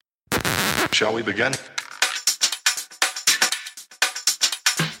Shall we begin?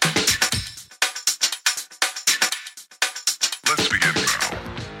 Let's begin now.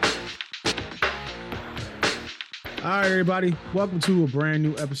 All right, everybody. Welcome to a brand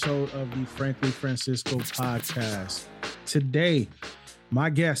new episode of the Frankly Francisco podcast. Today, my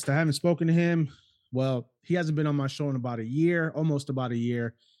guest, I haven't spoken to him. Well, he hasn't been on my show in about a year, almost about a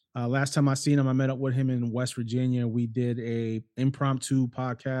year. Last time I seen him, I met up with him in West Virginia. We did a impromptu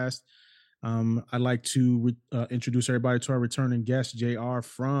podcast. I'd like to introduce everybody to our returning guest, JR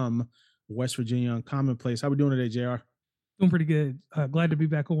from West Virginia on Commonplace. How we doing today, JR? Doing pretty good. Glad to be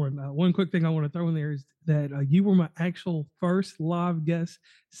back on. One quick thing I want to throw in there is that you were my actual first live guest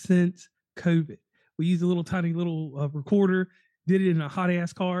since COVID. We used a little tiny recorder, did it in a hot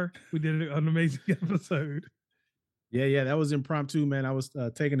ass car. We did an amazing episode. Yeah, that was impromptu, man. I was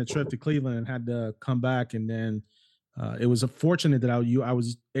taking a trip to Cleveland and had to come back, and then it was fortunate that I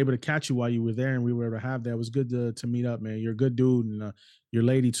was able to catch you while you were there, and we were able to have that. It was good to meet up, man. You're a good dude, and your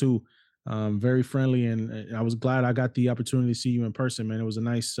lady too, very friendly, and I was glad I got the opportunity to see you in person, man. It was a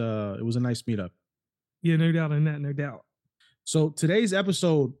nice meetup. Yeah, no doubt in that, no doubt. So today's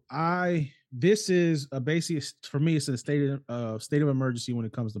episode, this is basically for me, it's a state of emergency when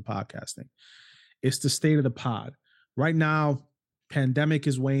it comes to podcasting. It's the state of the pod. Right now, pandemic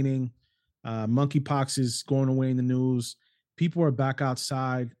is waning. Monkeypox is going away in the news. People are back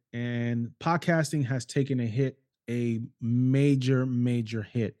outside, and podcasting has taken a major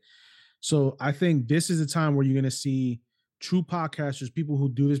hit. So I think this is the time where you're going to see true podcasters, people who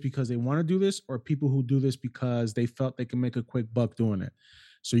do this because they want to do this, or people who do this because they felt they can make a quick buck doing it.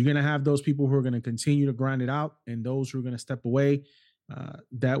 So you're going to have those people who are going to continue to grind it out, and those who are going to step away.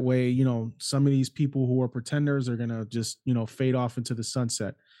 That way, some of these people who are pretenders are going to just, fade off into the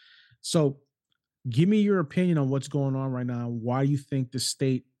sunset. So give me your opinion on what's going on right now. Why you think the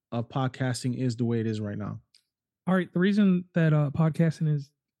state of podcasting is the way it is right now? All right. The reason that podcasting is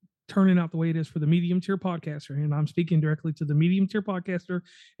turning out the way it is for the medium tier podcaster, and I'm speaking directly to the medium tier podcaster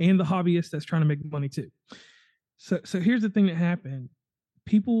and the hobbyist that's trying to make money too. So here's the thing that happened.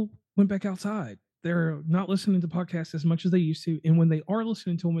 People went back outside. They're not listening to podcasts as much as they used to. And when they are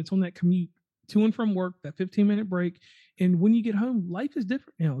listening to them, it's on that commute to and from work, that 15-minute break. And when you get home, life is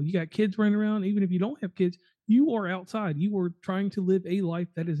different now. You got kids running around. Even if you don't have kids, you are outside. You are trying to live a life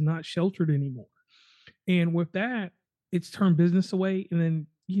that is not sheltered anymore. And with that, it's turned business away. And then,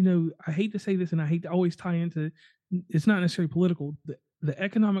 I hate to say this, and I hate to always tie into, it's not necessarily political. The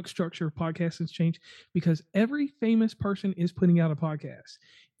economic structure of podcasts has changed because every famous person is putting out a podcast,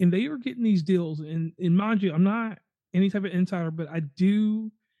 and they are getting these deals. And mind you, I'm not any type of insider, but I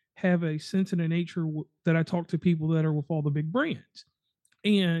do have a sense and a nature that I talk to people that are with all the big brands.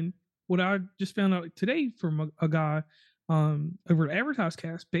 And what I just found out today from a guy over at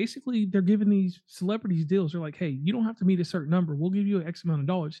AdvertiseCast, basically they're giving these celebrities deals. They're like, hey, you don't have to meet a certain number. We'll give you an X amount of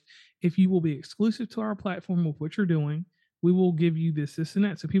dollars if you will be exclusive to our platform with what you're doing. We will give you this, and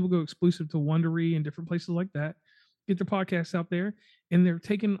that. So people go exclusive to Wondery and different places like that, get their podcasts out there, and they're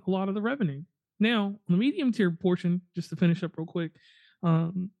taking a lot of the revenue. Now, on the medium tier portion, just to finish up real quick,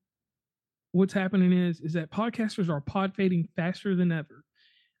 what's happening is that podcasters are pod fading faster than ever.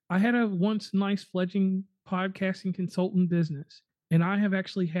 I had a once nice fledgling podcasting consultant business, and I have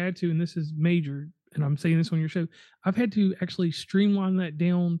actually had to, and this is major, and I'm saying this on your show, I've had to actually streamline that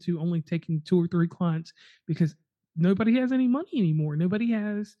down to only taking 2 or 3 clients because nobody has any money anymore. Nobody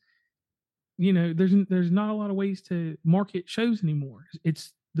has, there's not a lot of ways to market shows anymore.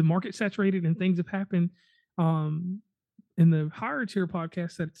 It's the market saturated, and things have happened in the higher tier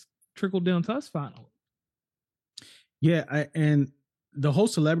podcasts that's trickled down to us finally. Yeah, and the whole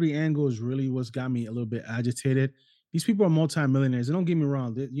celebrity angle is really what's got me a little bit agitated. These people are multimillionaires. And don't get me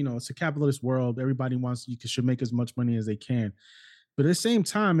wrong, it's a capitalist world. Everybody should make as much money as they can. But at the same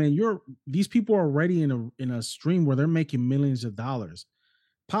time, man, these people are already in a stream where they're making millions of dollars.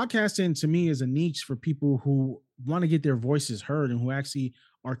 Podcasting to me is a niche for people who want to get their voices heard and who actually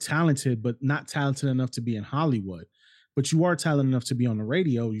are talented, but not talented enough to be in Hollywood. But you are talented enough to be on the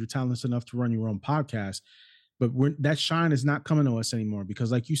radio. You're talented enough to run your own podcast. But that shine is not coming to us anymore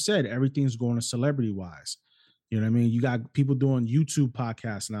because, like you said, everything's going to celebrity wise. You know what I mean? You got people doing YouTube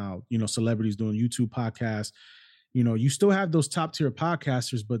podcasts now, celebrities doing YouTube podcasts. You still have those top tier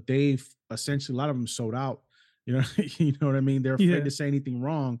podcasters, but they've essentially, a lot of them sold out. You know what I mean? They're afraid to say anything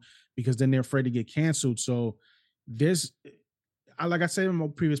wrong because then they're afraid to get canceled. So like I said in my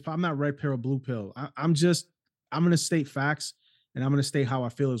previous pod, I'm not red pill or blue pill. I'm going to state facts, and I'm going to state how I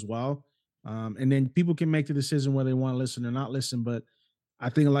feel as well. And then people can make the decision whether they want to listen or not listen. But I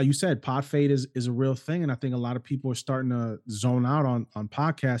think, like you said, pod fade is a real thing, and I think a lot of people are starting to zone out on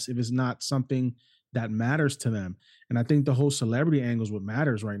podcasts if it's not something that matters to them. And I think the whole celebrity angle is what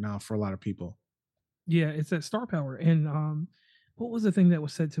matters right now for a lot of people. Yeah, it's that star power. And what was the thing that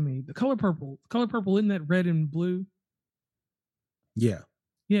was said to me? The color purple. The color purple, isn't that red and blue? Yeah.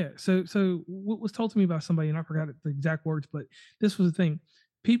 Yeah. So what was told to me by somebody, and I forgot the exact words, but this was the thing.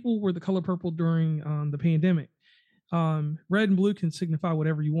 People were the color purple during the pandemic. Red and blue can signify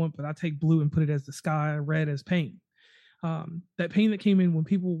whatever you want, but I take blue and put it as the sky, red as pain. That pain that came in when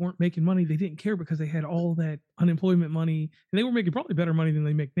people weren't making money, they didn't care because they had all that unemployment money, and they were making probably better money than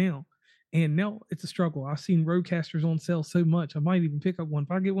they make now. And now it's a struggle. I've seen Roadcasters on sale so much. I might even pick up one.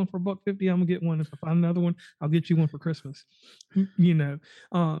 If I get one for $1.50, I'm gonna get one. If I find another one, I'll get you one for Christmas. You know,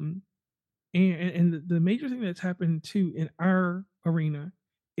 and the major thing that's happened too in our arena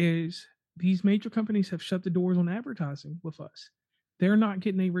is these major companies have shut the doors on advertising with us. They're not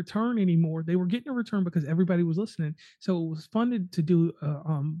getting a return anymore. They were getting a return because everybody was listening. So it was funded to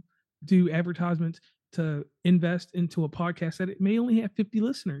do advertisements, to invest into a podcast that it may only have 50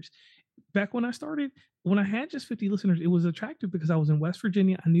 listeners. Back when I started, when I had just 50 listeners, it was attractive because I was in West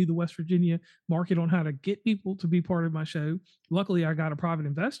Virginia. I knew the West Virginia market on how to get people to be part of my show. Luckily, I got a private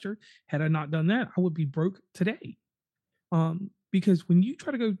investor. Had I not done that, I would be broke today. Because when you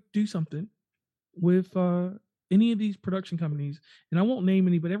try to go do something with any of these production companies, and I won't name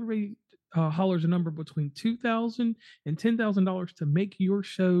any, but everybody hollers a number between $2,000 and $10,000 to make your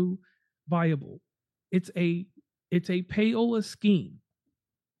show viable. It's a payola scheme.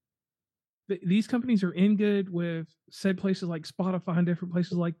 These companies are in good with said places like Spotify and different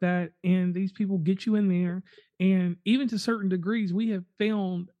places like that, and these people get you in there. And even to certain degrees, we have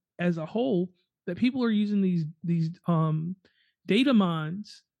found as a whole that people are using these data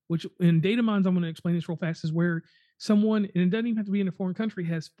mines, which in data mines, I'm going to explain this real fast, is where someone, and it doesn't even have to be in a foreign country,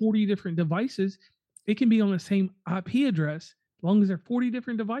 has 40 different devices. It can be on the same IP address, as long as there are 40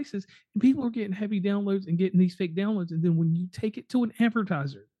 different devices, and people are getting heavy downloads and getting these fake downloads. And then when you take it to an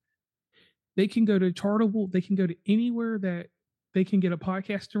advertiser, they can go to Chartable, they can go to anywhere that they can get a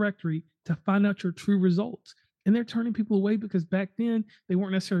podcast directory to find out your true results. And they're turning people away because back then they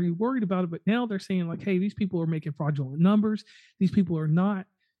weren't necessarily worried about it, but now they're saying like, hey, these people are making fraudulent numbers. These people are not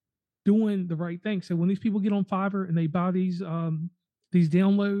doing the right thing. So when these people get on Fiverr and they buy these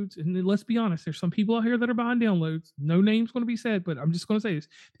downloads, and then let's be honest, there's some people out here that are buying downloads. No name's going to be said, but I'm just going to say this.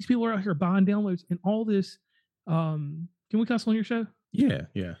 These people are out here buying downloads and all this. Can we cuss on your show? Yeah.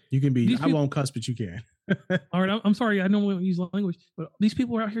 You can be. I won't cuss, but you can. All right. I'm sorry. I normally don't use language, but these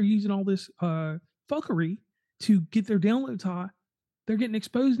people are out here using all this fuckery to get their downloads high. They're getting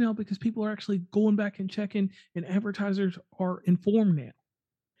exposed now because people are actually going back and checking, and advertisers are informed now.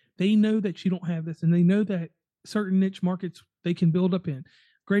 They know that you don't have this, and they know that certain niche markets they can build up in.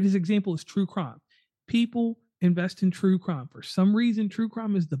 Greatest example is true crime. People invest in true crime. For some reason, true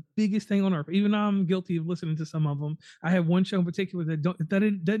crime is the biggest thing on earth. Even I'm guilty of listening to some of them. I have one show in particular that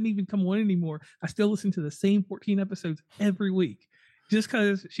it doesn't even come on anymore. I still listen to the same 14 episodes every week just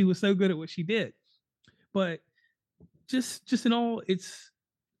because she was so good at what she did. But just in all, it's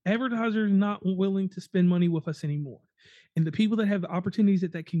advertisers not willing to spend money with us anymore. And the people that have the opportunities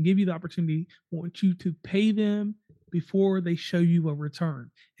that can give you the opportunity want you to pay them before they show you a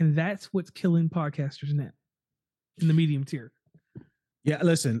return. And that's what's killing podcasters now in the medium tier. Yeah,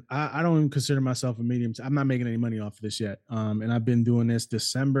 listen, I don't even consider myself a medium. I'm not making any money off of this yet. And I've been doing this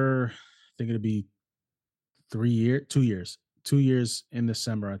December. I think it'll be 2 years in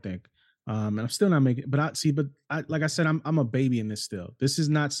December, I think. And I'm still not making, like I said, I'm a baby in this still. This is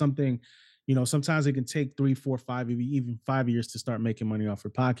not something, sometimes it can take 3, 4, 5, even 5 years to start making money off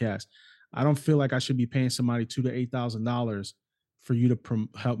your podcast. I don't feel like I should be paying somebody $2,000 to $8,000 for you to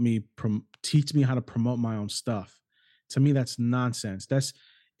help me teach me how to promote my own stuff. To me, that's nonsense.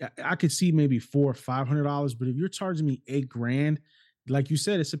 I could see maybe $400 or $500, but if you're charging me $8,000, like you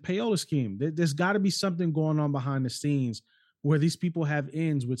said, it's a payola scheme. There's got to be something going on behind the scenes where these people have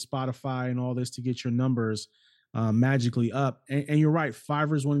ins with Spotify and all this to get your numbers magically up. And you're right,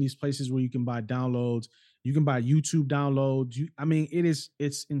 Fiverr is one of these places where you can buy downloads. You can buy YouTube downloads.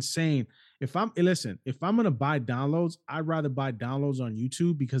 It's insane. If I'm going to buy downloads, I'd rather buy downloads on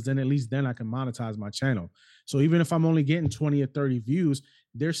YouTube because then at least I can monetize my channel. So even if I'm only getting 20 or 30 views,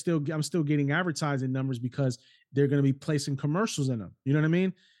 I'm still getting advertising numbers because they're going to be placing commercials in them. You know what I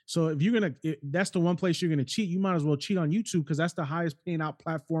mean? So if that's the one place you're going to cheat, you might as well cheat on YouTube because that's the highest paying out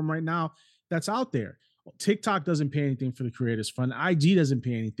platform right now that's out there. TikTok doesn't pay anything for the Creators Fund. IG doesn't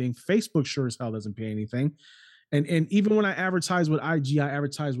pay anything. Facebook sure as hell doesn't pay anything. And even when I advertise with IG, I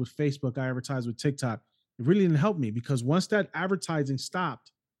advertise with Facebook, I advertise with TikTok. It really didn't help me because once that advertising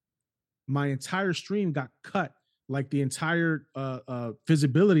stopped, my entire stream got cut. Like the entire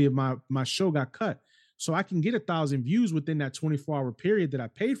visibility of my show got cut. So I can get 1,000 views within that 24-hour period that I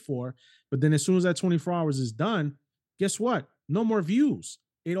paid for. But then as soon as that 24 hours is done, guess what? No more views.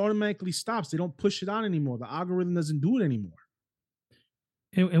 It automatically stops. They don't push it on anymore. The algorithm doesn't do it anymore.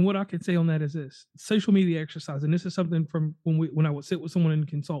 And what I can say on that is this: social media exercise, and this is something from when I would sit with someone and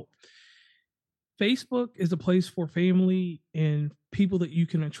consult. Facebook is a place for family and people that you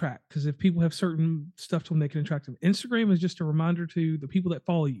can attract, because if people have certain stuff to them, they can attract them. Instagram is just a reminder to the people that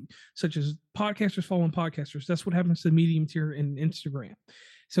follow you, such as podcasters following podcasters. That's what happens to the medium tier in Instagram.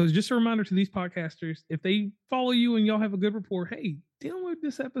 So it's just a reminder to these podcasters, if they follow you and y'all have a good rapport, hey, download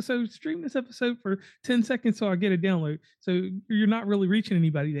this episode, stream this episode for 10 seconds so I get a download. So you're not really reaching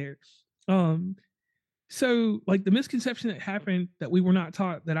anybody there. So like the misconception that happened that we were not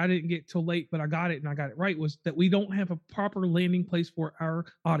taught, that I didn't get till late, but I got it and I got it right, was that we don't have a proper landing place for our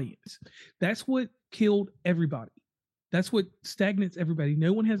audience. That's what killed everybody. That's what stagnates everybody.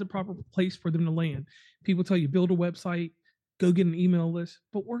 No one has a proper place for them to land. People tell you, build a website, go get an email list,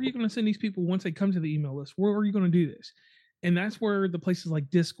 but where are you going to send these people once they come to the email list? Where are you going to do this? And that's where the places like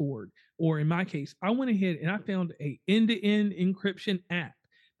Discord, or in my case, I went ahead and I found a end-to-end encryption app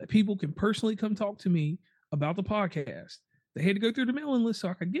that people can personally come talk to me about the podcast. They had to go through the mailing list so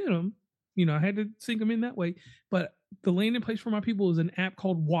I could get them. You know, I had to sync them in that way. But the landing place for my people is an app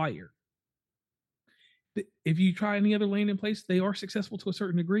called Wire. If you try any other landing place, they are successful to a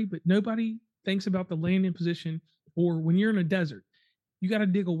certain degree, but nobody thinks about the landing position. Or when you're in a desert, you got to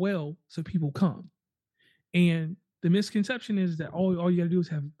dig a well so people come. And the misconception is that all you got to do is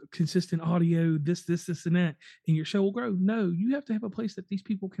have consistent audio, this, and that, and your show will grow. No, you have to have a place that these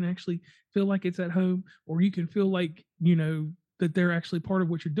people can actually feel like it's at home, or you can feel like, you know, that they're actually part of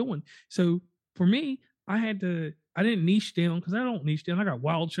what you're doing. So for me, I didn't niche down, because I don't niche down. I got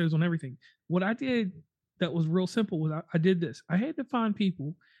wild shows on everything. What I did that was real simple was I did this. I had to find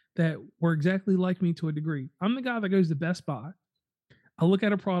people that were exactly like me to a degree. I'm the guy that goes to Best Buy. I look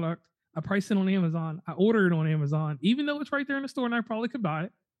at a product, I price it on Amazon, I order it on Amazon, even though it's right there in the store and I probably could buy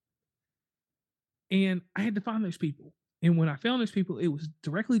it. And I had to find those people. And when I found those people, it was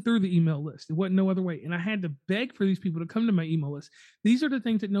directly through the email list. It wasn't no other way. And I had to beg for these people to come to my email list. These are the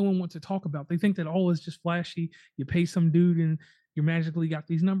things that no one wants to talk about. They think that all is just flashy. You pay some dude and you magically got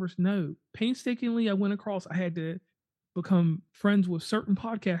these numbers. No, painstakingly, I went across, I had to become friends with certain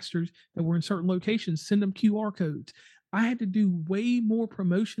podcasters that were in certain locations, send them QR codes. I had to do way more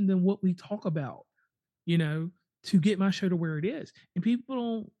promotion than what we talk about, you know, to get my show to where it is. And people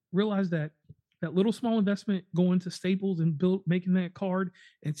don't realize that little small investment going to Staples and making that card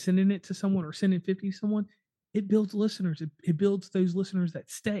and sending it to someone, or sending 50 to someone, it builds listeners. It builds those listeners that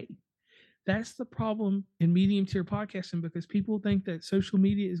stay. That's the problem in medium tier podcasting, because people think that social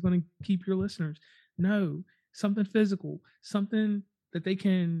media is going to keep your listeners. No, something physical, something that they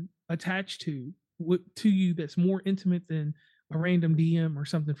can attach to you that's more intimate than a random DM or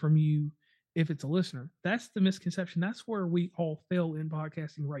something from you if it's a listener. That's the misconception. That's where we all fail in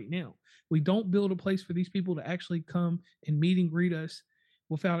podcasting right now. We don't build a place for these people to actually come and meet and greet us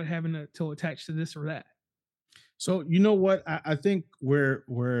without it having to attach to this or that. So you know what? I think where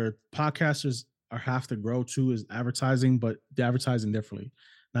podcasters have to grow to is advertising, but the advertising differently.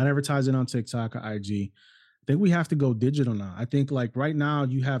 Not advertising on TikTok or IG. I think we have to go digital now. I think like right now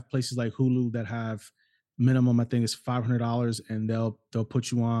you have places like Hulu that have minimum, I think it's $500, and they'll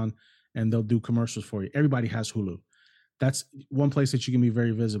put you on and they'll do commercials for you. Everybody has Hulu. That's one place that you can be very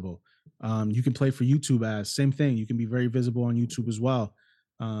visible. You can play for YouTube ads. Same thing. You can be very visible on YouTube as well.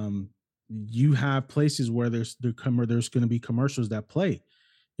 You have places where there's going to be commercials that play.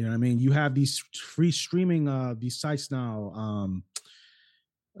 You know what I mean? You have these free streaming these sites now.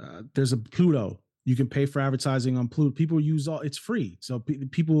 There's a Pluto. You can pay for advertising on Pluto. People use it's free. So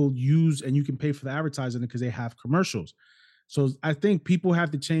people use, and you can pay for the advertising because they have commercials. So I think people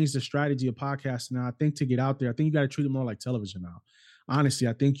have to change the strategy of podcasting now. I think to get out there, I think you got to treat it more like television now. Honestly,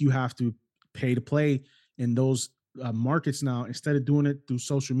 I think you have to pay to play in those markets now instead of doing it through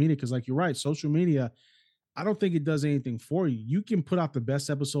social media. Because like you're right, social media, I don't think it does anything for you. You can put out the best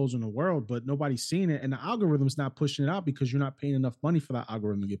episodes in the world, but nobody's seeing it. And the algorithm's not pushing it out because you're not paying enough money for that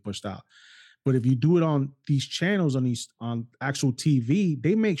algorithm to get pushed out. But if you do it on these channels, on actual TV,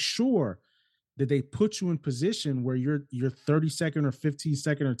 they make sure that they put you in position where your 30-second or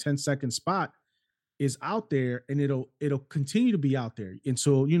 15-second or 10-second spot is out there, and it'll continue to be out there. And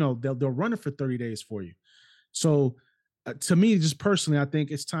so, you know, they'll run it for 30 days for you. So to me, just personally, I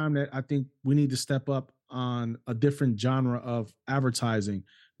think it's time that I think we need to step up on a different genre of advertising.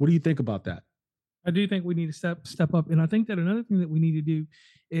 What do you think about that? I do think we need to step up. And I think that another thing that we need to do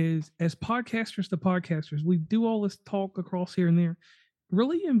is, as podcasters to podcasters, we do all this talk across here and there.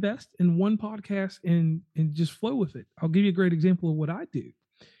 Really invest in one podcast and just flow with it. I'll give you a great example of what I do.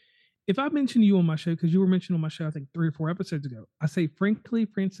 If I mention you on my show, because you were mentioned on my show, I think 3 or 4 episodes ago, I say Frankly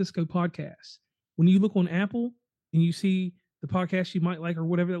Francisco podcast. When you look on Apple and you see the podcast you might like or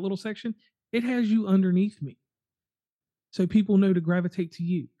whatever, that little section, it has you underneath me. So people know to gravitate to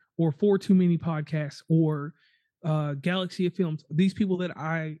you, or For Too Many Podcasts, or Galaxy of Films. These people that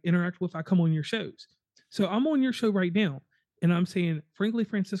I interact with, I come on your shows. So I'm on your show right now, and I'm saying Frankly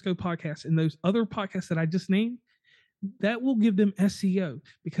Francisco podcast and those other podcasts that I just named. That will give them SEO,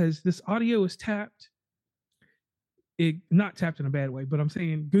 because this audio is tapped. Not tapped in a bad way, but I'm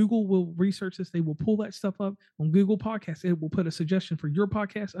saying Google will research this. They will pull that stuff up on Google Podcasts. It will put a suggestion for your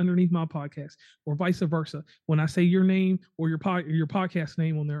podcast underneath my podcast, or vice versa. When I say your name or your podcast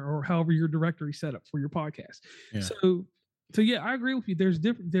name on there, or however your directory set up for your podcast. Yeah. So yeah, I agree with you.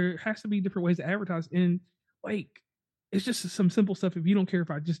 There has to be different ways to advertise, and like, it's just some simple stuff. If you don't care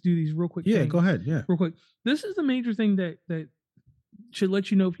if I just do these real quick. Yeah, go ahead. Yeah. Real quick. This is the major thing that should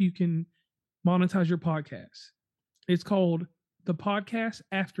let you know if you can monetize your podcast. It's called the podcast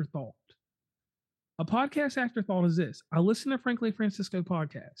afterthought. A podcast afterthought is this. I listen to Frankly Francisco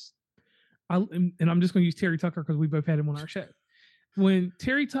podcast. And I'm just going to use Terry Tucker because we both had him on our show. When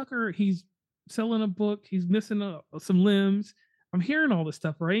Terry Tucker, he's selling a book, he's missing some limbs. I'm hearing all this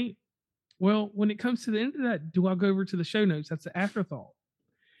stuff, right? Well, when it comes to the end of that, do I go over to the show notes? That's the afterthought.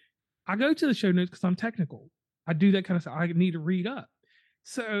 I go to the show notes because I'm technical. I do that kind of stuff. I need to read up.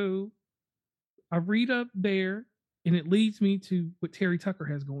 So I read up there, and it leads me to what Terry Tucker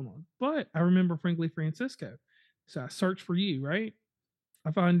has going on. But I remember Frankly Francisco. So I search for you, right?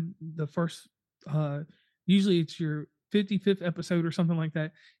 I find the first, usually it's your 55th episode or something like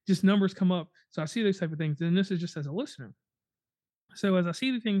that. Just numbers come up. So I see those type of things. And this is just as a listener. So as I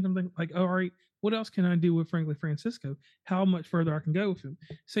see the things, I'm thinking like, all right, what else can I do with Frankly Francisco? How much further I can go with him?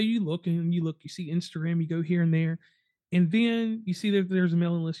 So you look, you see Instagram, you go here and there, and then you see that there's a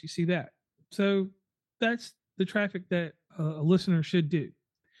mailing list. You see that. So that's the traffic that a listener should do.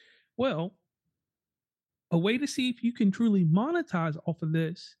 Well, a way to see if you can truly monetize off of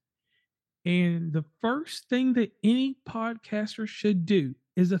this, and the first thing that any podcaster should do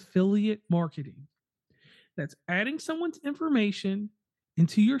is affiliate marketing. That's adding someone's information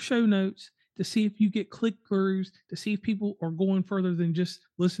into your show notes to see if you get click-throughs, to see if people are going further than just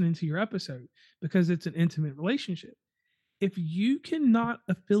listening to your episode, because it's an intimate relationship. If you cannot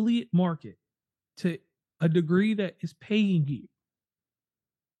affiliate market to a degree that is paying you,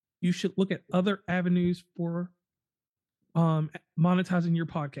 you should look at other avenues for monetizing your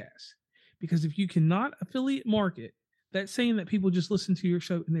podcast. Because if you cannot affiliate market, that's saying that people just listen to your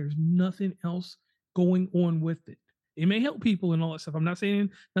show and there's nothing else going on with it. It may help people and all that stuff. I'm not saying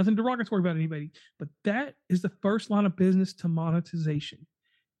nothing derogatory about anybody, but that is the first line of business to monetization,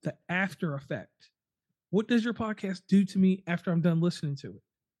 the after effect. What does your podcast do to me after I'm done listening to it?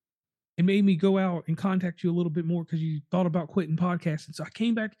 It made me go out and contact you a little bit more because you thought about quitting podcasting. So I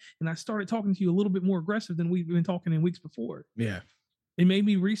came back and I started talking to you a little bit more aggressive than we've been talking in weeks before. Yeah. It made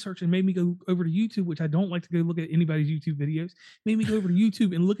me research and made me go over to YouTube, which I don't like to go look at anybody's YouTube videos. Made me go over to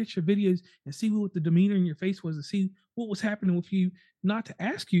YouTube and look at your videos and see what the demeanor in your face was, to see what was happening with you. Not to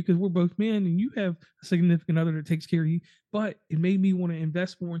ask you, because we're both men and you have a significant other that takes care of you, but it made me want to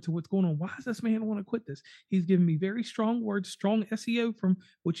invest more into what's going on. Why does this man want to quit this? He's giving me very strong words, strong SEO from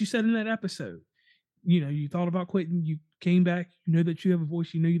what you said in that episode. You know, you thought about quitting, you came back, you know that you have a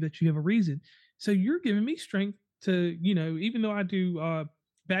voice, you know that you have a reason. So you're giving me strength to, you know, even though I do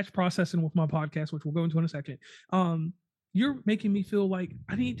batch processing with my podcast, which we'll go into in a second, you're making me feel like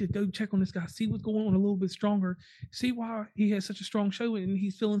I need to go check on this guy, see what's going on a little bit stronger, see why he has such a strong show and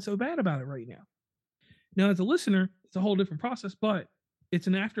he's feeling so bad about it right now. Now, as a listener, it's a whole different process, but it's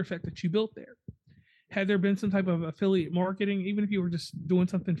an after effect that you built there. Had there been some type of affiliate marketing, even if you were just doing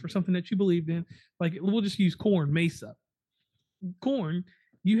something for something that you believed in, like we'll just use corn, Mesa. Corn,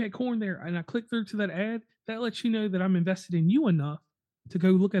 you had corn there, and I clicked through to that ad. That lets you know that I'm invested in you enough to go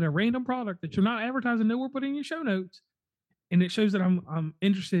look at a random product that you're not advertising nowhere but in your show notes. And it shows that I'm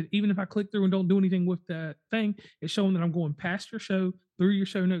interested. Even if I click through and don't do anything with that thing, it's showing that I'm going past your show, through your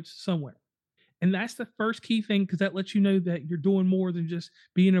show notes somewhere. And that's the first key thing, because that lets you know that you're doing more than just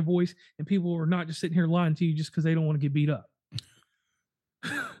being a voice, and people are not just sitting here lying to you just because they don't want to get beat up.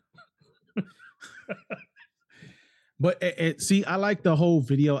 But see, I like the whole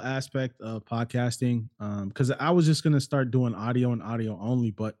video aspect of podcasting, because I was just going to start doing audio and audio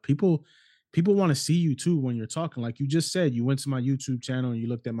only, but people people want to see you too when you're talking. Like you just said, you went to my YouTube channel and you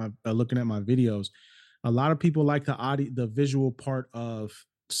looked at my looking at my videos. A lot of people like the visual part of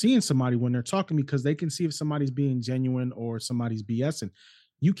seeing somebody when they're talking because they can see if somebody's being genuine or somebody's BSing.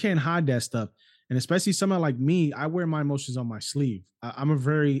 You can't hide that stuff. And especially someone like me, I wear my emotions on my sleeve. I'm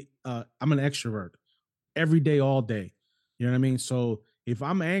I'm an extrovert every day, all day. You know what I mean? So if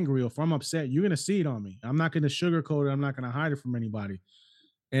I'm angry or if I'm upset, you're gonna see it on me. I'm not gonna sugarcoat it. I'm not gonna hide it from anybody.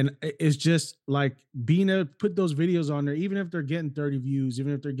 And it's just like being able to put those videos on there, even if they're getting 30 views,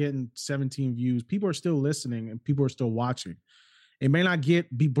 even if they're getting 17 views, people are still listening and people are still watching. It may not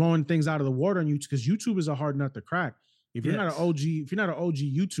be blowing things out of the water on YouTube because YouTube is a hard nut to crack. If you're not an OG, if you're not an OG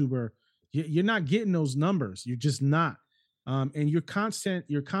YouTuber, you're not getting those numbers. You're just not. And your content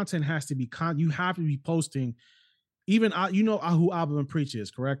has to be you have to be posting. Even you know who Album and Preach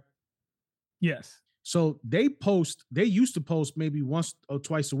is, correct? Yes. So they used to post maybe once or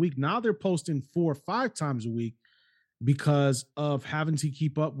twice a week. Now they're posting 4 or 5 times a week because of having to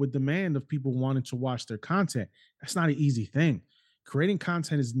keep up with demand of people wanting to watch their content. That's not an easy thing. Creating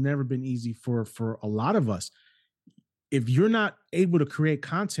content has never been easy for a lot of us. If you're not able to create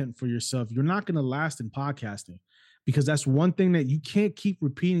content for yourself, you're not going to last in podcasting because that's one thing that you can't keep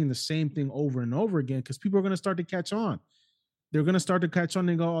repeating the same thing over and over again because people are going to start to catch on. They're going to start to catch on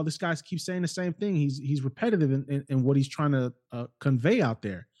and go, oh, this guy keeps saying the same thing. He's repetitive in what he's trying to convey out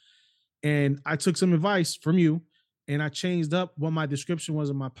there. And I took some advice from you and I changed up what my description was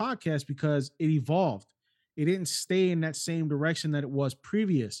of my podcast because it evolved. It didn't stay in that same direction that it was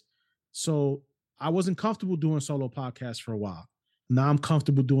previous. So I wasn't comfortable doing solo podcasts for a while. Now I'm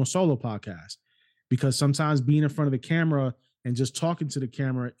comfortable doing solo podcasts because sometimes being in front of the camera and just talking to the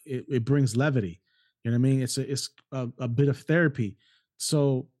camera, it brings levity. You know what I mean? It's a bit of therapy.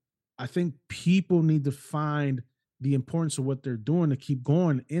 So I think people need to find the importance of what they're doing to keep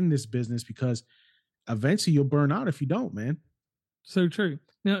going in this business because eventually you'll burn out if you don't, man. So true.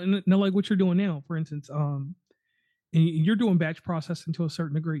 Now, like what you're doing now, for instance, and you're doing batch processing to a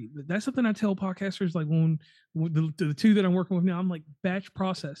certain degree. That's something I tell podcasters, like when the 2 that I'm working with now, I'm like, batch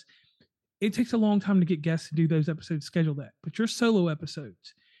process. It takes a long time to get guests to do those episodes, schedule that. But your solo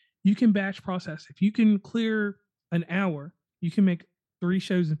episodes, you can batch process. If you can clear an hour, you can make 3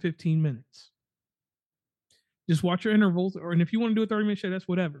 shows in 15 minutes. Just watch your intervals, and if you want to do a 30-minute show, that's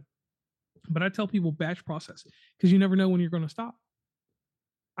whatever. But I tell people batch process because you never know when you're going to stop.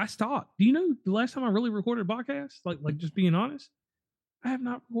 I stopped. Do you know the last time I really recorded a podcast? Like just being honest, I have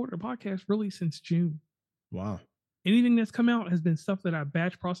not recorded a podcast really since June. Wow. Anything that's come out has been stuff that I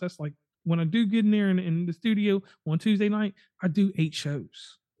batch process. Like when I do get in there in the studio on Tuesday night, I do 8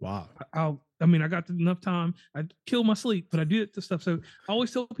 shows. Wow. I got enough time. I kill my sleep, but I do it to stuff. So I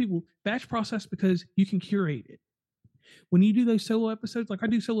always tell people batch process because you can curate it. When you do those solo episodes, like I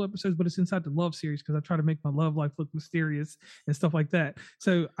do solo episodes, but it's inside the love series because I try to make my love life look mysterious and stuff like that.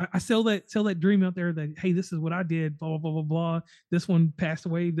 So I sell that dream out there that, hey, this is what I did, blah, blah, blah, blah, blah. This one passed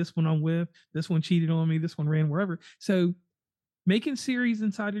away. This one I'm with. This one cheated on me. This one ran wherever. So making series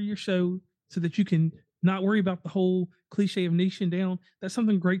inside of your show so that you can not worry about the whole cliche of niching down. That's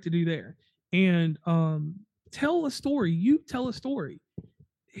something great to do there. And tell a story. You tell a story.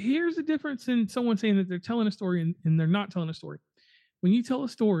 Here's the difference in someone saying that they're telling a story and they're not telling a story. When you tell a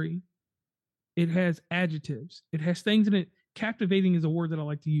story, it has adjectives. It has things in it. Captivating is a word that I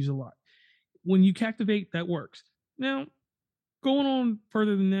like to use a lot. When you captivate, that works. Now, going on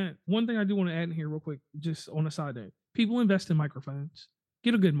further than that, one thing I do want to add in here real quick, just on a side note. People invest in microphones.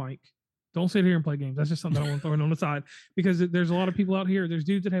 Get a good mic. Don't sit here and play games. That's just something I want to throw in on the side because there's a lot of people out here. There's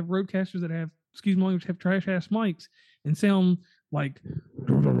dudes that have roadcasters that have, excuse my language, have trash ass mics and sound like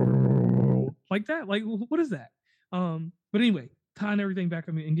that. Like, what is that? But anyway, tying everything back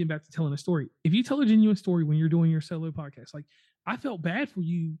on me and getting back to telling a story. If you tell a genuine story when you're doing your solo podcast, like I felt bad for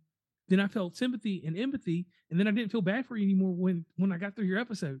you, then I felt sympathy and empathy, and then I didn't feel bad for you anymore when I got through your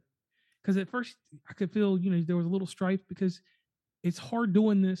episode. Because at first I could feel, there was a little strife because it's hard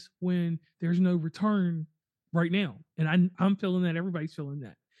doing this when there's no return right now. And I'm feeling that. Everybody's feeling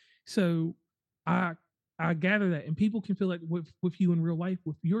that. So I gather that, and people can feel like with you in real life,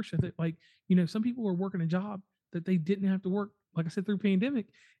 with your show, that like, some people are working a job that they didn't have to work, like I said, through pandemic.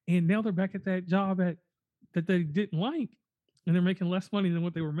 And now they're back at that job that they didn't like, and they're making less money than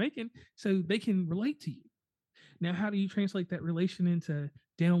what they were making. So they can relate to you. Now, how do you translate that relation into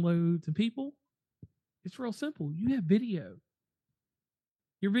downloads and people? It's real simple. You have video.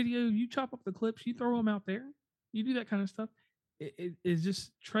 Your video, you chop up the clips, you throw them out there. You do that kind of stuff. It's just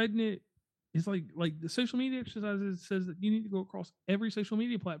treading it. It's like the social media exercises says that you need to go across every social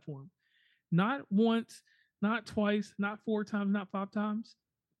media platform. Not once, not twice, not 4 times, not 5 times.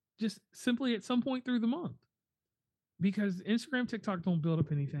 just simply at some point through the month. Because Instagram, TikTok don't build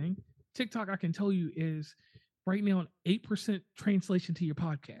up anything. TikTok, I can tell you, is right now an 8% translation to your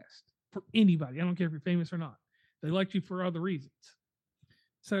podcast for anybody. I don't care if you're famous or not. They like you for other reasons.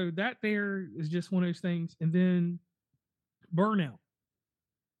 So that there is just one of those things. And then burnout.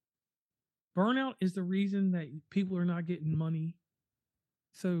 Burnout is the reason that people are not getting money.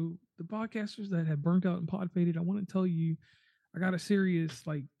 So the podcasters that have burnt out and pod faded, I want to tell you, I got a serious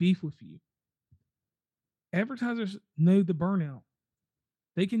like beef with you. Advertisers know the burnout.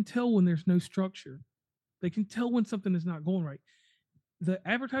 They can tell when there's no structure. They can tell when something is not going right. The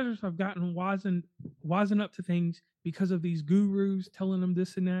advertisers have gotten wisen up to things because of these gurus telling them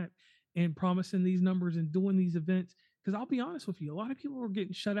this and that and promising these numbers and doing these events. Because I'll be honest with you, a lot of people are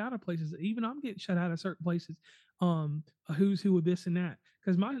getting shut out of places. Even I'm getting shut out of certain places. A who's who of this and that.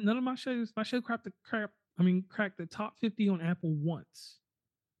 Because none of my show cracked the top 50 on Apple once.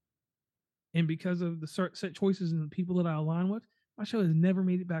 And because of the set choices and the people that I align with, my show has never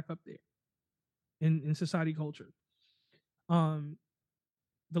made it back up there in society culture.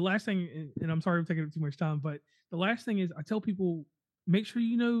 The last thing, and I'm sorry for taking up too much time, but the last thing is I tell people, make sure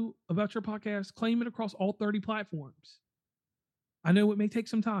you know about your podcast, claim it across all 30 platforms. I know it may take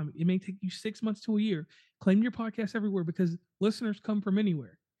some time. It may take you 6 months to a year. Claim your podcast everywhere because listeners come from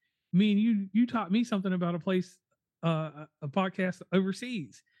anywhere. Me and you taught me something about a place, a podcast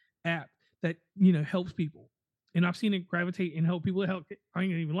overseas app that, helps people. And I've seen it gravitate and help people. I ain't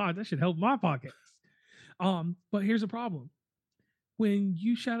gonna even lie, that should help my podcast. But here's a problem. When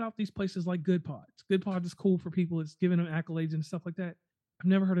you shout out these places like Good Pods is cool for people. It's giving them accolades and stuff like that. I've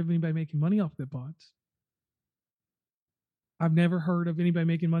never heard of anybody making money off Good Pods. I've never heard of anybody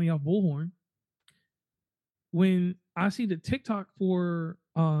making money off Bullhorn. When I see the TikTok for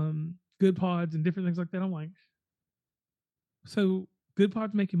Good Pods and different things like that, I'm like, so Good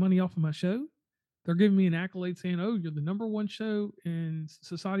Pods making money off of my show? They're giving me an accolade saying, oh, you're the number one show in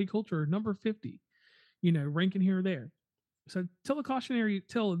society culture, number 50, ranking here or there. So tell a cautionary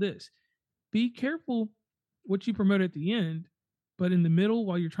tale of this. Be careful what you promote at the end, but in the middle,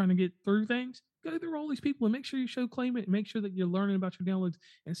 while you're trying to get through things, go through all these people and make sure you claim it and make sure that you're learning about your downloads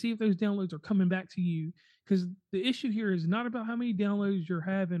and see if those downloads are coming back to you. Because the issue here is not about how many downloads you're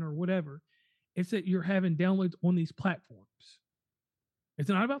having or whatever. It's that you're having downloads on these platforms. It's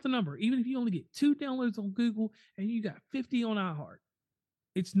not about the number. Even if you only get 2 downloads on Google and you got 50 on iHeart,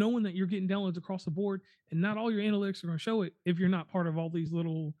 it's knowing that you're getting downloads across the board, and not all your analytics are going to show it if you're not part of all these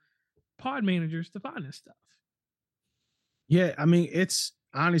little pod managers to find this stuff. Yeah, I mean, it's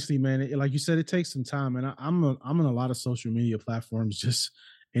honestly, man, like you said, it takes some time, and I'm on a lot of social media platforms,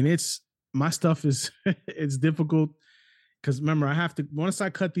 and it's my stuff is it's difficult because remember, I have to once I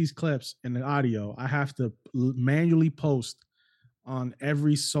cut these clips and the audio, I have to manually post on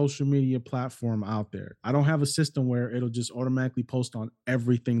every social media platform out there. I don't have a system where it'll just automatically post on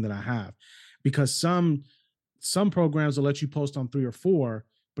everything that I have, because some programs will let you post on 3 or 4,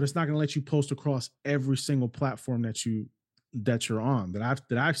 but it's not going to let you post across every single platform that you're on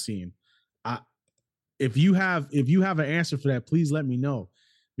that I've seen. If you have an answer for that, please let me know,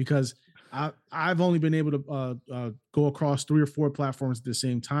 because I've only been able to go across 3 or 4 platforms at the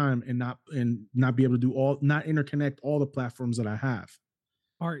same time and not be able to not interconnect all the platforms that I have.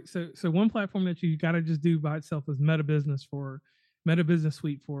 All right. So one platform that you got to just do by itself is Meta Business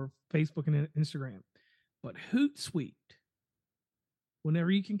Suite for Facebook and Instagram. But Hootsuite,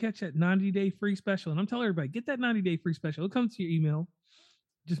 whenever you can catch that 90-day free special, and I'm telling everybody, get that 90-day free special. It'll come to your email.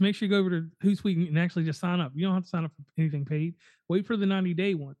 Just make sure you go over to Hootsuite and actually just sign up. You don't have to sign up for anything paid. Wait for the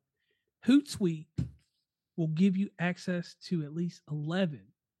 90-day one. Hootsuite will give you access to at least 11.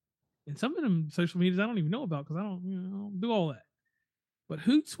 And some of them social medias I don't even know about because I don't do all that. But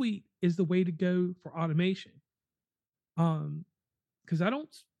Hootsuite is the way to go for automation. Because I don't,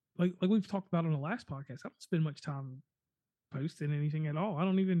 like we've talked about on the last podcast, I don't spend much time posting anything at all. I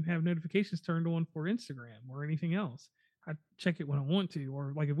don't even have notifications turned on for Instagram or anything else. I check it when I want to,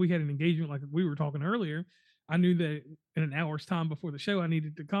 or like if we had an engagement like we were talking earlier, I knew that in an hour's time before the show, I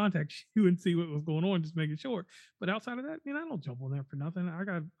needed to contact you and see what was going on, just making sure. But outside of that, I don't jump on there for nothing. I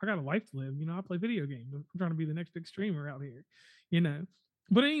got a life to live. I play video games. I'm trying to be the next big streamer out here,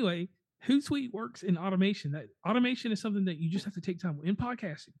 But anyway, Hootsuite works in automation. That automation is something that you just have to take time with. In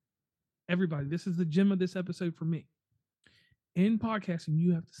podcasting. Everybody, this is the gem of this episode for me. In podcasting,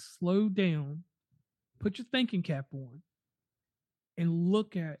 you have to slow down, put your thinking cap on, and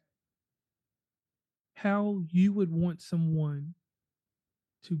look at how you would want someone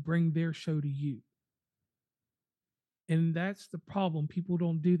to bring their show to you. And that's the problem. People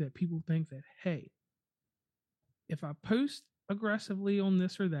don't do that. People think that, hey, if I post aggressively on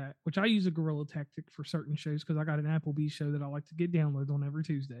this or that, which I use a guerrilla tactic for certain shows because I got an Applebee's show that I like to get downloads on every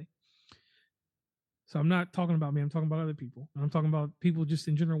Tuesday. So I'm not talking about me. I'm talking about other people. And I'm talking about people just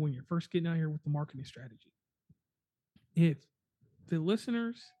in general when you're first getting out here with the marketing strategy. If the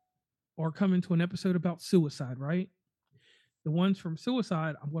listeners are coming to an episode about suicide, right? The ones from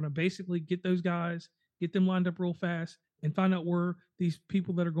suicide, I'm going to basically get those guys, get them lined up real fast, and find out where these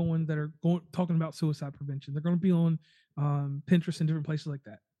people that are going talking about suicide prevention. They're going to be on Pinterest and different places like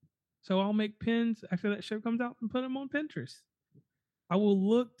that. So I'll make pins after that show comes out and put them on Pinterest. I will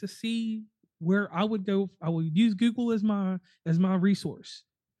look to see where I would go. I will use Google as my resource.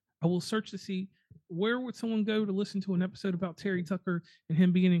 I will search to see where would someone go to listen to an episode about Terry Tucker and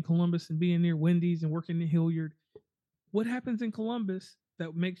him being in Columbus and being near Wendy's and working in Hilliard. What happens in Columbus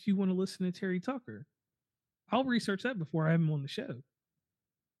that makes you want to listen to Terry Tucker? I'll research that before I have him on the show,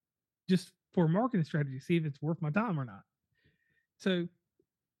 just for a marketing strategy, see if it's worth my time or not. So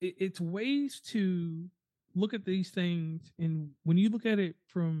it's ways to look at these things. And when you look at it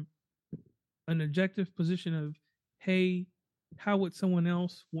from an objective position of, hey, how would someone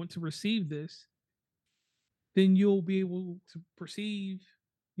else want to receive this? Then you'll be able to perceive,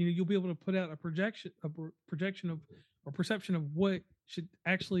 you'll be able to put out a projection of or perception of what should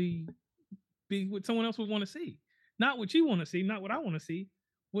actually be what someone else would want to see. Not what you want to see, not what I want to see,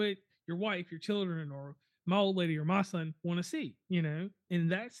 what your wife, your children, or my old lady or my son want to see, and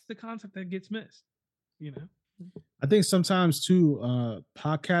that's the concept that gets missed, I think sometimes too,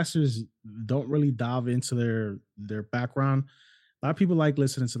 podcasters don't really dive into their background. A lot of people like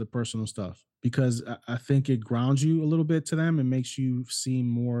listening to the personal stuff because I think it grounds you a little bit to them and makes you seem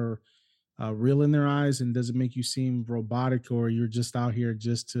more real in their eyes, and doesn't make you seem robotic or you're just out here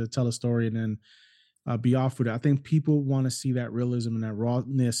just to tell a story and then be off with it. I think people want to see that realism and that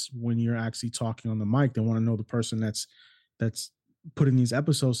rawness when you're actually talking on the mic. They want to know the person that's putting these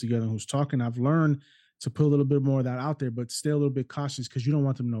episodes together, who's talking. I've learned to put a little bit more of that out there, but still a little bit cautious because you don't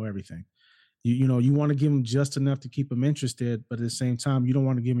want them to know everything. You want to give them just enough to keep them interested, but at the same time, you don't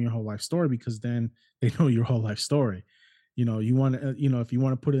want to give them your whole life story because then they know your whole life story. You want to, if you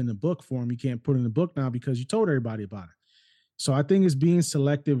want to put it in the book form, you can't put it in the book now because you told everybody about it. So I think it's being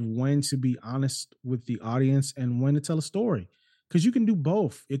selective when to be honest with the audience and when to tell a story, because you can do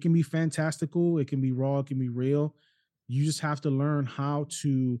both. It can be fantastical, it can be raw, it can be real. You just have to learn how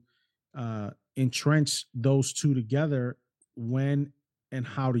to entrench those two together when and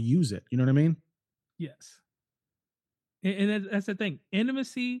how to use it. You know what I mean? Yes. And that's the thing.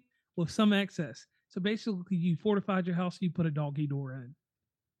 Intimacy with some excess. So basically, you fortified your house, you put a doggy door in.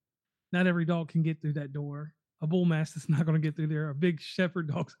 Not every dog can get through that door. A bull mastiff's not going to get through there. A big shepherd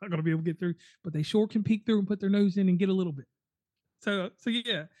dog's not going to be able to get through, but they sure can peek through and put their nose in and get a little bit. So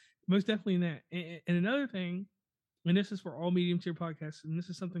yeah, most definitely in that. And another thing, and this is for all medium tier podcasts, and this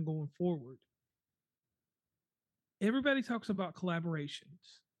is something going forward. Everybody talks about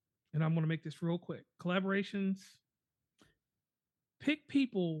collaborations, and I'm going to make this real quick. Collaborations, pick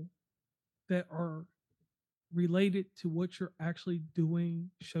people that are related to what you're actually doing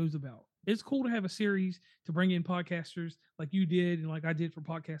shows about. It's cool to have a series to bring in podcasters like you did and like I did for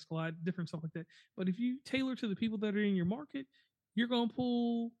Podcast Collide, different stuff like that. But if you tailor to the people that are in your market, you're going to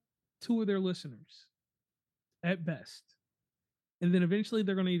pull 2 of their listeners at best. And then eventually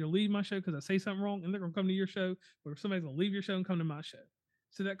they're going to either leave my show because I say something wrong and they're going to come to your show, or somebody's going to leave your show and come to my show.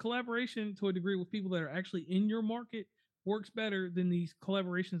 So that collaboration to a degree with people that are actually in your market works better than these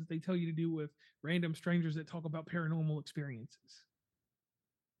collaborations that they tell you to do with random strangers that talk about paranormal experiences.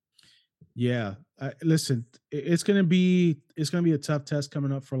 Yeah. Listen, it's going to be a tough test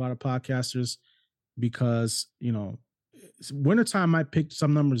coming up for a lot of podcasters because, wintertime might pick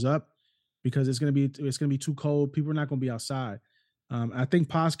some numbers up because it's going to be too cold. People are not going to be outside. I think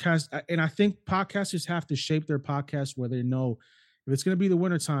podcasters have to shape their podcast where they know if it's going to be the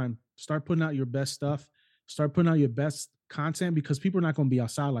wintertime, start putting out your best stuff, start putting out your best content, because people are not going to be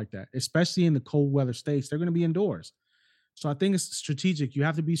outside like that, especially in the cold weather states. They're going to be indoors. So I think it's strategic. You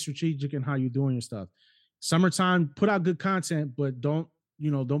have to be strategic in how you're doing your stuff. Summertime, put out good content, but don't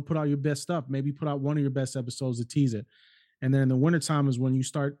put out your best stuff. Maybe put out one of your best episodes to tease it. And then in the wintertime is when you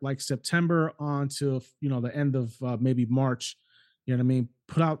start like September on to, the end of maybe March. You know what I mean?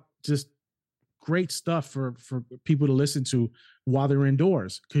 Put out just great stuff for people to listen to while they're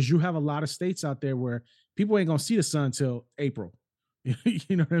indoors, because you have a lot of states out there where people ain't going to see the sun till April.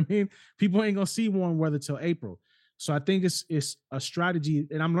 You know what I mean? People ain't going to see warm weather till April. So I think it's a strategy,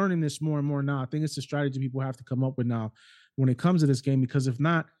 and I'm learning this more and more now. I think it's a strategy people have to come up with now when it comes to this game, because if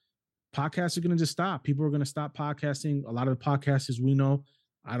not, podcasts are going to just stop. People are going to stop podcasting. A lot of the podcasters we know,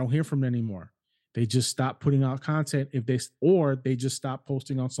 I don't hear from them anymore. They just stop putting out content or they just stop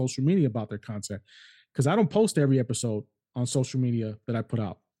posting on social media about their content. Because I don't post every episode on social media that I put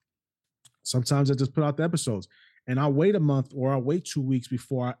out. Sometimes I just put out the episodes and I'll wait a month or I'll wait 2 weeks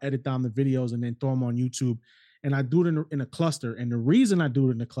before I edit down the videos and then throw them on YouTube. And I do it in a cluster. And the reason I do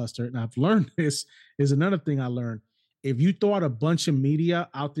it in a cluster, and I've learned this, is another thing I learned. If you throw out a bunch of media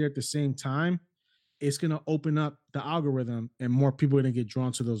out there at the same time, it's going to open up the algorithm and more people are going to get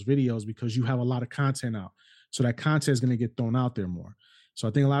drawn to those videos because you have a lot of content out. So that content is going to get thrown out there more. So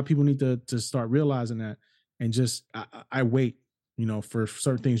I think a lot of people need to start realizing that and just, I wait, for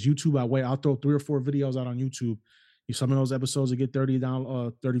certain things. YouTube, I wait. I'll throw 3 or 4 videos out on YouTube. Some of those episodes will get 30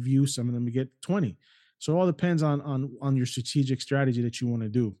 views. Some of them will get 20. So it all depends on your strategic strategy that you want to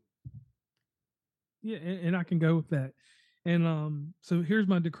do. Yeah, and I can go with that. And so here's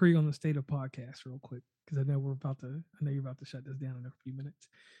my decree on the state of podcasts real quick, because I know you're about to shut this down in a few minutes.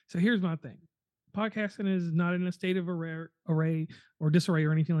 So here's my thing. Podcasting is not in a state of array or disarray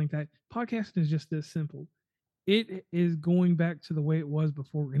or anything like that. Podcasting is just this simple. It is going back to the way it was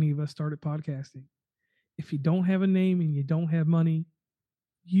before any of us started podcasting. If you don't have a name and you don't have money,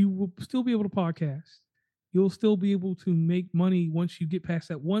 you will still be able to podcast. You'll still be able to make money once you get past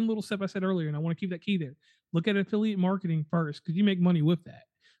that one little step I said earlier. And I want to keep that key there. Look at affiliate marketing first, because you make money with that.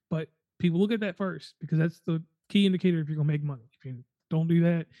 But people look at that first, because that's the key indicator if you're going to make money. If you don't do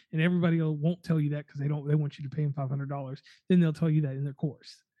that, and everybody won't tell you that because they want you to pay them $500, then they'll tell you that in their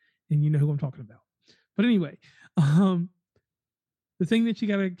course. And you know who I'm talking about. But anyway, the thing that you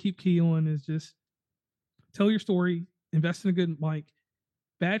got to keep key on is just tell your story, invest in a good mic,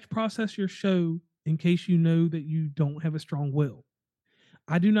 batch process your show in case you know that you don't have a strong will.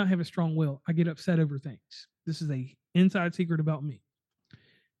 I do not have a strong will. I get upset over things. This is a inside secret about me.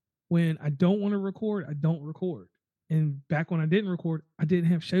 When I don't want to record, I don't record. And back when I didn't record, I didn't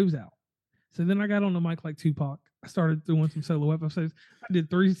have shows out. So then I got on the mic like Tupac. I started doing some solo episodes. I did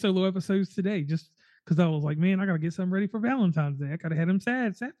 3 solo episodes today just because I was like, man, I got to get something ready for Valentine's Day. I got to have them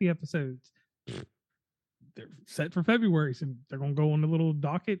sappy episodes. They're set for February, so they're going to go on the little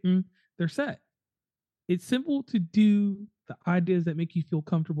docket and they're set. It's simple to do the ideas that make you feel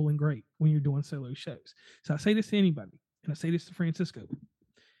comfortable and great when you're doing solo shows. So I say this to anybody, and I say this to Francisco.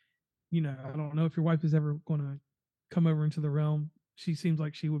 I don't know if your wife is ever going to come over into the realm. She seems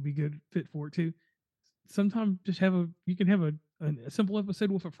like she would be good fit for it too. Sometimes just you can have a simple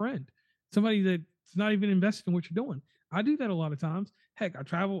episode with a friend, somebody that's not even invested in what you're doing. I do that a lot of times. Heck,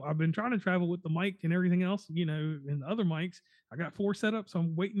 I've been trying to travel with the mic and everything else, and the other mics. I got 4 set up, so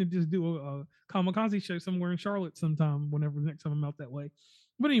I'm waiting to just do a kamikaze show somewhere in Charlotte sometime, whenever the next time I'm out that way.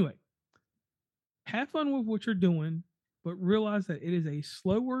 But anyway, have fun with what you're doing, but realize that it is a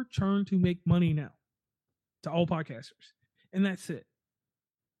slower churn to make money now to all podcasters. And that's it.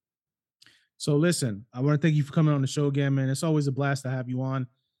 So listen, I want to thank you for coming on the show again, man. It's always a blast to have you on.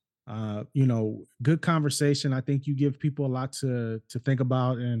 Good conversation. I think you give people a lot to think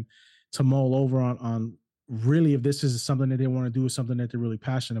about and to mull over on really if this is something that they want to do, is something that they're really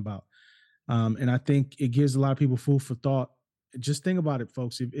passionate about. And I think it gives a lot of people food for thought. Just think about it,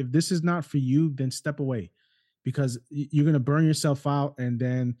 folks. If this is not for you, then step away, because you're going to burn yourself out and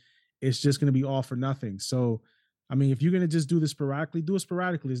then it's just going to be all for nothing. So, I mean, if you're going to just do this sporadically, do it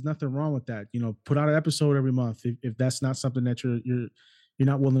sporadically. There's nothing wrong with that. Put out an episode every month. If that's not something that you're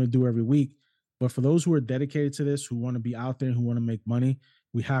not willing to do every week. But for those who are dedicated to this, who want to be out there, who want to make money,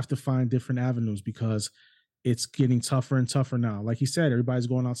 we have to find different avenues, because it's getting tougher and tougher now. Like he said, everybody's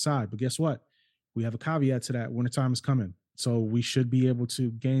going outside. But guess what? We have a caveat to that. Wintertime is coming. So we should be able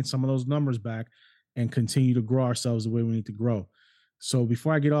to gain some of those numbers back and continue to grow ourselves the way we need to grow. So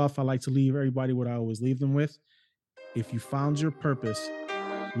before I get off, I like to leave everybody what I always leave them with. If you found your purpose,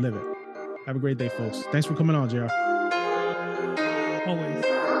 live it. Have a great day, folks. Thanks for coming on, JR.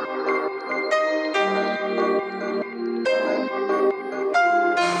 Always.